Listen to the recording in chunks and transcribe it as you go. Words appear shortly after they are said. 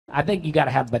I think you got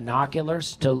to have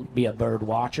binoculars to be a bird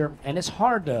watcher, and it's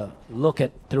hard to look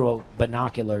at through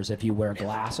binoculars if you wear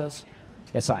glasses.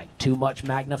 It's like too much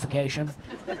magnification.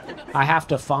 I have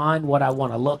to find what I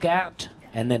want to look at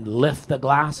and then lift the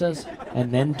glasses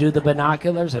and then do the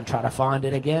binoculars and try to find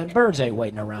it again. Birds ain't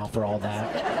waiting around for all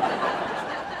that.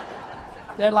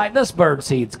 They're like, this bird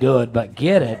seed's good, but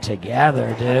get it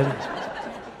together, dude.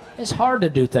 It's hard to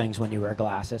do things when you wear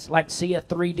glasses, like see a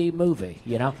 3D movie,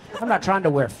 you know? I'm not trying to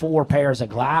wear 4 pairs of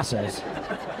glasses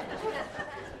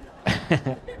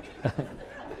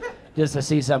just to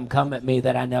see something come at me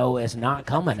that I know is not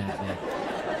coming at me.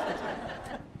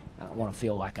 I don't want to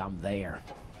feel like I'm there.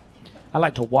 I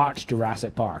like to watch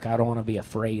Jurassic Park. I don't want to be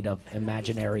afraid of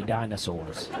imaginary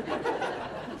dinosaurs.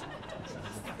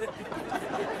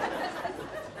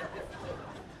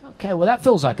 Okay, well, that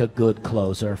feels like a good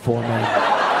closer for me.